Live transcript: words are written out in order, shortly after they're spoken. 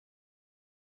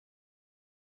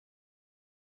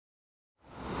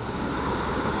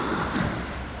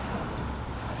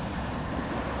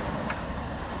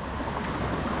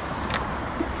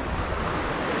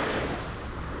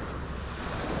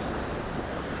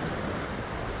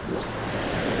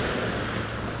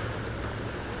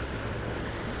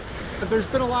There's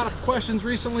been a lot of questions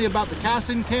recently about the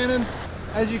casting cannons.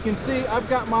 As you can see, I've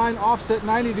got mine offset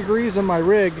 90 degrees on my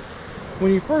rig.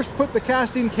 When you first put the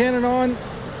casting cannon on,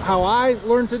 how I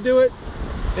learned to do it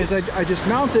is I just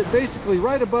mount it basically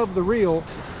right above the reel,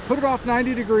 put it off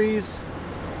 90 degrees,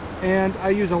 and I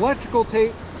use electrical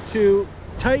tape to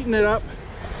tighten it up,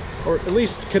 or at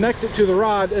least connect it to the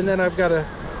rod, and then I've got a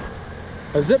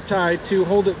zip tie to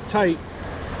hold it tight.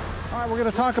 All right, we're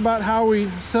going to talk about how we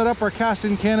set up our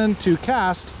casting cannon to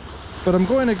cast, but I'm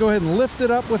going to go ahead and lift it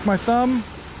up with my thumb.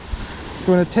 I'm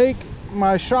going to take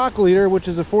my shock leader, which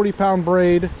is a 40-pound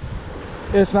braid.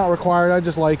 It's not required, I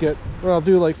just like it, but I'll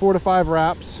do like 4 to 5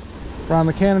 wraps around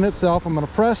the cannon itself. I'm going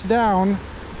to press down,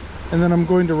 and then I'm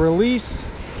going to release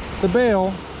the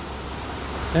bail,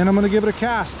 and I'm going to give it a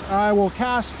cast. I will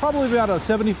cast probably about a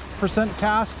 70%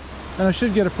 cast, and I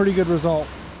should get a pretty good result.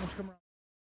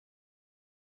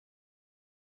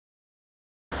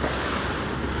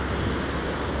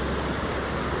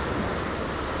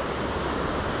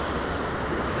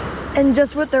 And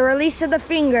just with the release of the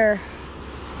finger.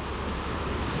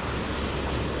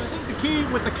 I think the key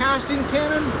with the casting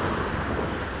cannon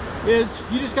is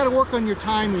you just got to work on your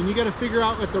timing. You got to figure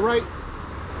out at the right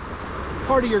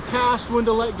part of your cast when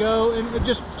to let go, and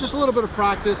just a little bit of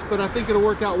practice, but I think it'll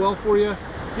work out well for you.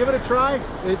 Give it a try.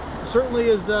 It certainly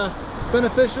is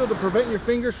beneficial to prevent your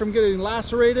fingers from getting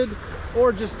lacerated,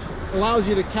 or just allows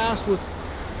you to cast with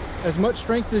as much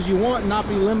strength as you want and not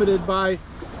be limited by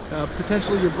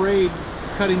potentially your braid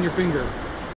cutting your finger.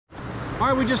 All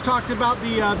right, we just talked about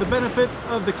the benefits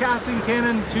of the casting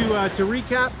cannon. To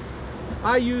recap,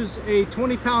 I use a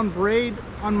 20-pound braid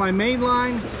on my main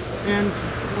line, and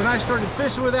when I started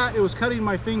fishing with that, it was cutting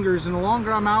my fingers, and the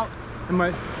longer I'm out and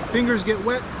my fingers get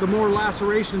wet, the more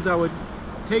lacerations I would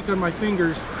take on my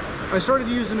fingers. I started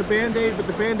using a band-aid, but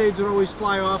the band-aids would always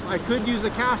fly off. I could use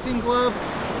a casting glove.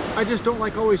 I just don't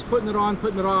like always putting it on,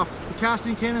 putting it off. The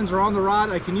casting cannons are on the rod.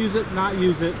 I can use it, not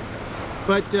use it.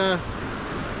 But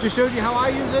just showed you how I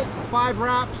use it, 5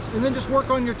 wraps, and then just work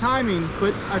on your timing.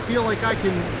 But I feel like I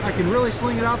can really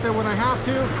sling it out there when I have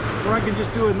to, or I can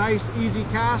just do a nice, easy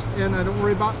cast, and I don't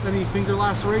worry about any finger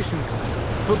lacerations.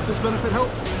 Hope this benefit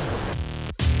helps.